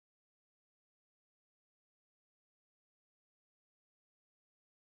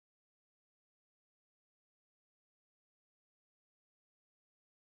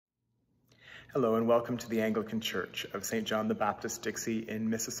Hello and welcome to the Anglican Church of St. John the Baptist Dixie in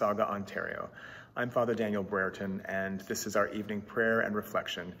Mississauga, Ontario. I'm Father Daniel Brereton, and this is our evening prayer and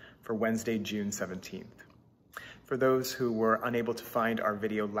reflection for Wednesday, June 17th. For those who were unable to find our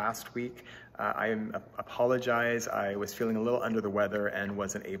video last week, I apologize. I was feeling a little under the weather and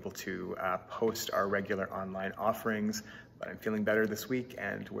wasn't able to post our regular online offerings, but I'm feeling better this week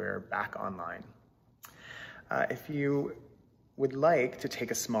and we're back online. If you would like to take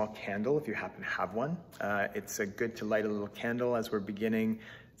a small candle, if you happen to have one, it's good to light a little candle as we're beginning,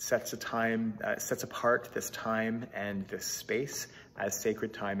 sets apart this time and this space as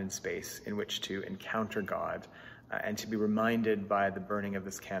sacred time and space in which to encounter God and to be reminded by the burning of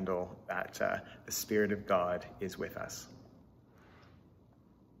this candle that the Spirit of God is with us.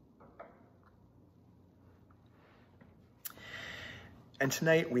 And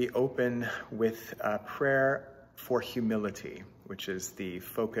tonight we open with a prayer for humility, which is the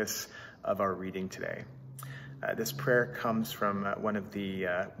focus of our reading today. This prayer comes from one of the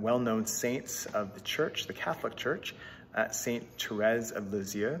well-known saints of the Church, the Catholic Church, Saint Therese of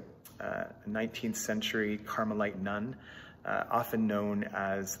Lisieux, a 19th century Carmelite nun, often known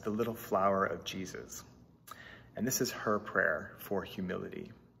as the Little Flower of Jesus. And this is her prayer for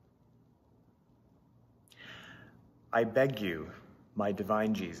humility. I beg you, my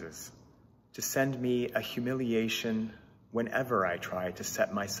divine Jesus, to send me a humiliation whenever I try to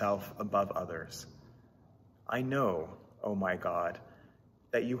set myself above others. I know, O my God,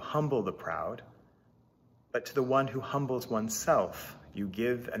 that you humble the proud, but to the one who humbles oneself, you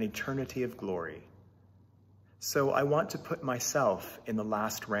give an eternity of glory. So I want to put myself in the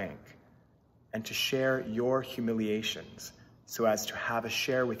last rank and to share your humiliations so as to have a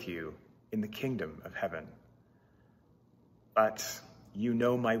share with you in the kingdom of heaven. But you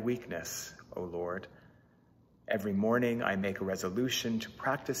know my weakness, O Lord. Every morning I make a resolution to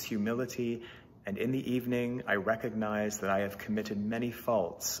practice humility, and in the evening I recognize that I have committed many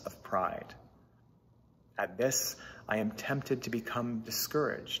faults of pride. At this, I am tempted to become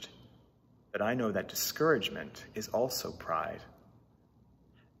discouraged, but I know that discouragement is also pride.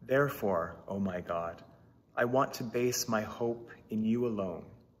 Therefore, O my God, I want to base my hope in you alone.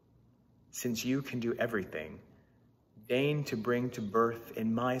 Since you can do everything, deign to bring to birth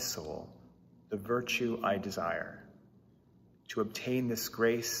in my soul the virtue I desire. To obtain this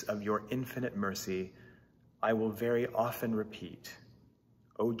grace of your infinite mercy, I will very often repeat,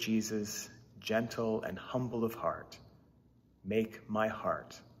 O Jesus, gentle and humble of heart, make my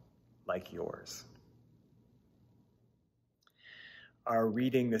heart like yours. Our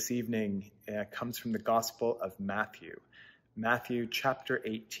reading this evening comes from the Gospel of Matthew, Matthew chapter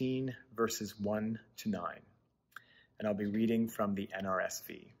 18, verses 1 to 9. And I'll be reading from the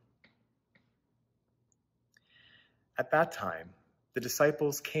NRSV. At that time, the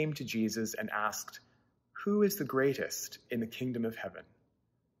disciples came to Jesus and asked, "Who is the greatest in the kingdom of heaven?"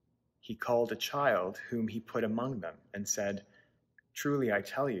 He called a child whom he put among them and said, "Truly I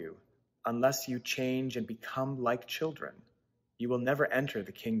tell you, unless you change and become like children, you will never enter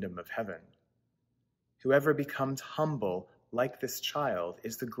the kingdom of heaven. Whoever becomes humble like this child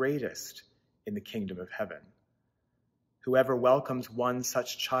is the greatest in the kingdom of heaven. Whoever welcomes one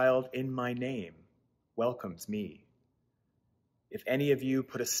such child in my name welcomes me. If any of you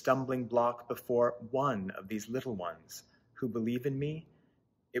put a stumbling block before one of these little ones who believe in me,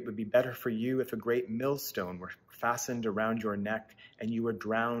 it would be better for you if a great millstone were fastened around your neck and you were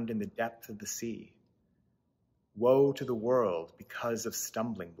drowned in the depth of the sea. Woe to the world because of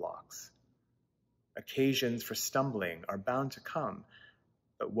stumbling blocks. Occasions for stumbling are bound to come,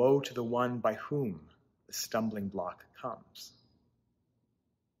 but woe to the one by whom the stumbling block comes."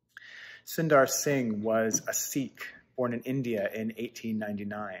 Sundar Singh was a Sikh born in India in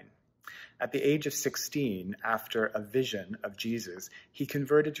 1899. At the age of 16, after a vision of Jesus, he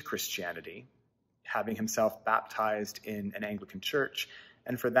converted to Christianity, having himself baptized in an Anglican church,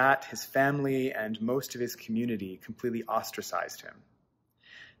 and for that, his family and most of his community completely ostracized him.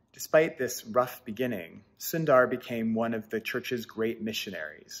 Despite this rough beginning, Sundar became one of the church's great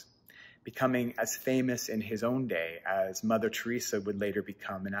missionaries, becoming as famous in his own day as Mother Teresa would later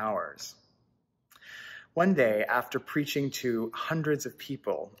become in ours. One day, after preaching to hundreds of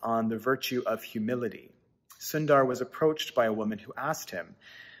people on the virtue of humility, Sundar was approached by a woman who asked him,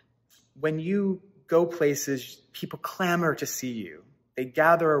 "When you go places, people clamor to see you. They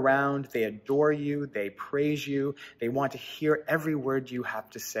gather around, they adore you, they praise you, they want to hear every word you have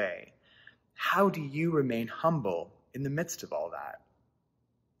to say. How do you remain humble in the midst of all that?"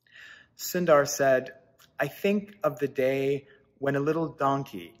 Sundar said, "I think of the day when a little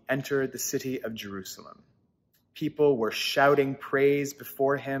donkey entered the city of Jerusalem. People were shouting praise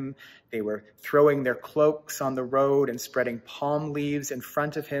before him. They were throwing their cloaks on the road and spreading palm leaves in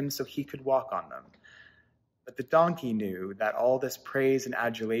front of him so he could walk on them. But the donkey knew that all this praise and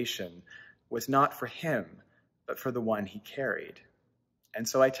adulation was not for him, but for the one he carried. And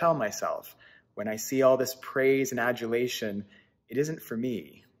so I tell myself, when I see all this praise and adulation, it isn't for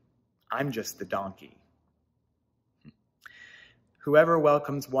me. I'm just the donkey. Whoever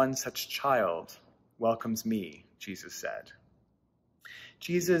welcomes one such child welcomes me, Jesus said.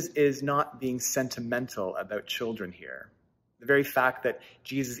 Jesus is not being sentimental about children here. The very fact that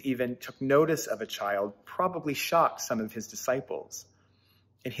Jesus even took notice of a child probably shocked some of his disciples.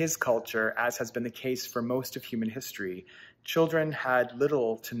 In his culture, as has been the case for most of human history, children had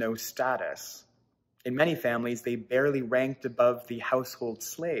little to no status. In many families, they barely ranked above the household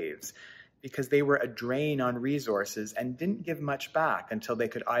slaves because they were a drain on resources and didn't give much back until they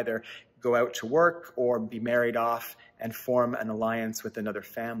could either go out to work or be married off and form an alliance with another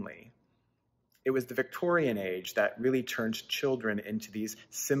family. It was the Victorian age that really turned children into these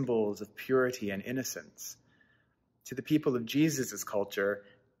symbols of purity and innocence. To the people of Jesus' culture,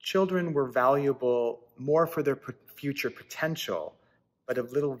 children were valuable more for their future potential, but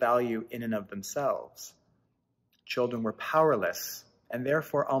of little value in and of themselves. Children were powerless and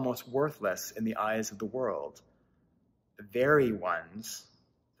therefore almost worthless in the eyes of the world. The very ones,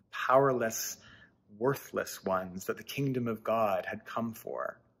 the powerless, worthless ones that the kingdom of God had come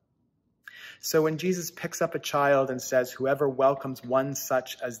for. So when Jesus picks up a child and says, "Whoever welcomes one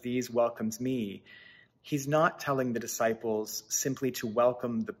such as these welcomes me," he's not telling the disciples simply to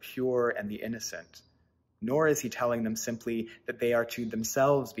welcome the pure and the innocent, nor is he telling them simply that they are to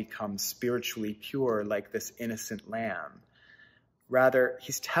themselves become spiritually pure like this innocent lamb. Rather,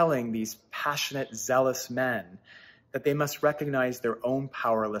 he's telling these passionate, zealous men that they must recognize their own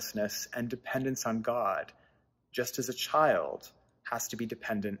powerlessness and dependence on God, just as a child has to be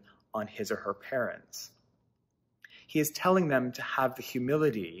dependent on his or her parents. He is telling them to have the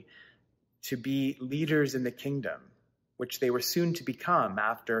humility to be leaders in the kingdom, which they were soon to become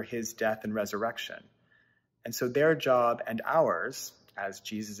after his death and resurrection. And so their job and ours, as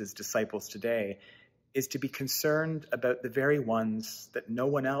Jesus' disciples today, is to be concerned about the very ones that no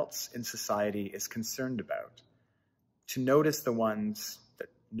one else in society is concerned about, to notice the ones that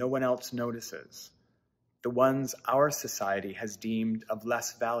no one else notices, the ones our society has deemed of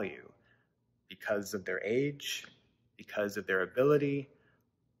less value because of their age, because of their ability,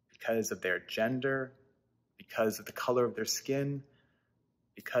 because of their gender, because of the color of their skin,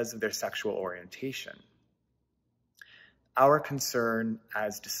 because of their sexual orientation. Our concern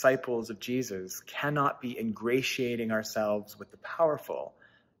as disciples of Jesus cannot be ingratiating ourselves with the powerful,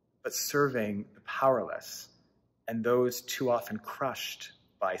 but serving the powerless and those too often crushed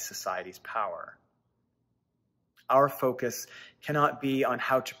by society's power. Our focus cannot be on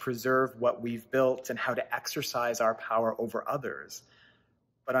how to preserve what we've built and how to exercise our power over others,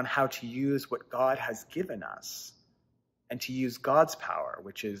 but on how to use what God has given us and to use God's power,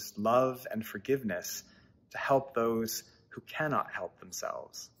 which is love and forgiveness, to help those who cannot help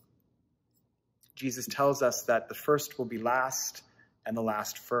themselves. Jesus tells us that the first will be last and the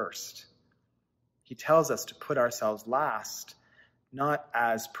last first. He tells us to put ourselves last, not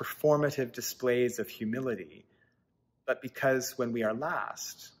as performative displays of humility, but because when we are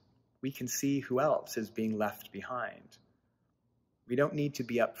last, we can see who else is being left behind. We don't need to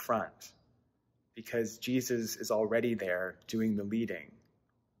be up front because Jesus is already there doing the leading.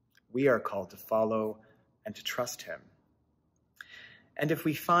 We are called to follow and to trust him. And if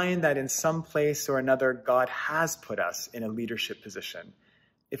we find that in some place or another God has put us in a leadership position,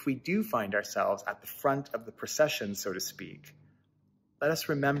 if we do find ourselves at the front of the procession, so to speak, let us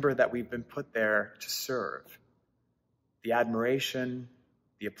remember that we've been put there to serve. The admiration,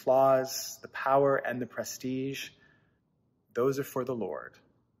 the applause, the power, and the prestige, those are for the Lord.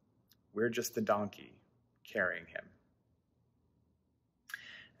 We're just the donkey carrying him.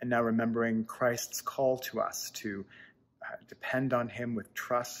 And now remembering Christ's call to us to depend on him with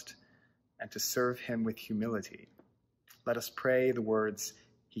trust and to serve him with humility, let us pray the words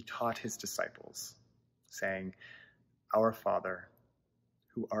he taught his disciples, saying, "Our Father,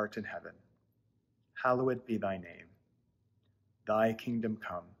 who art in heaven, hallowed be thy name. Thy kingdom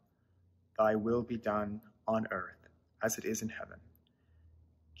come, thy will be done on earth as it is in heaven.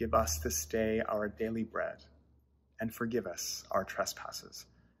 Give us this day our daily bread, and forgive us our trespasses,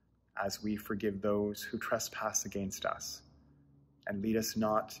 as we forgive those who trespass against us. And lead us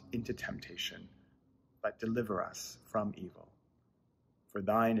not into temptation, but deliver us from evil. For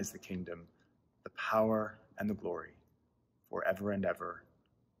thine is the kingdom, the power, and the glory, forever and ever.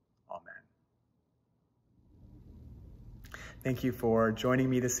 Amen." Thank you for joining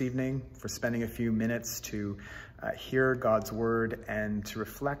me this evening, for spending a few minutes to hear God's word and to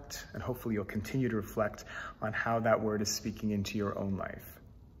reflect, and hopefully you'll continue to reflect on how that word is speaking into your own life.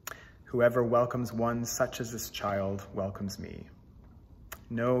 Whoever welcomes one such as this child welcomes me.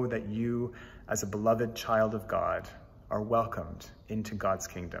 Know that you, as a beloved child of God, are welcomed into God's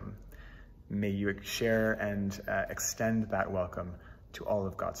kingdom. May you share and extend that welcome to all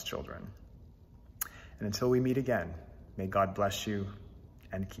of God's children. And until we meet again, may God bless you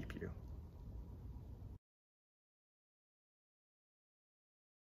and keep you.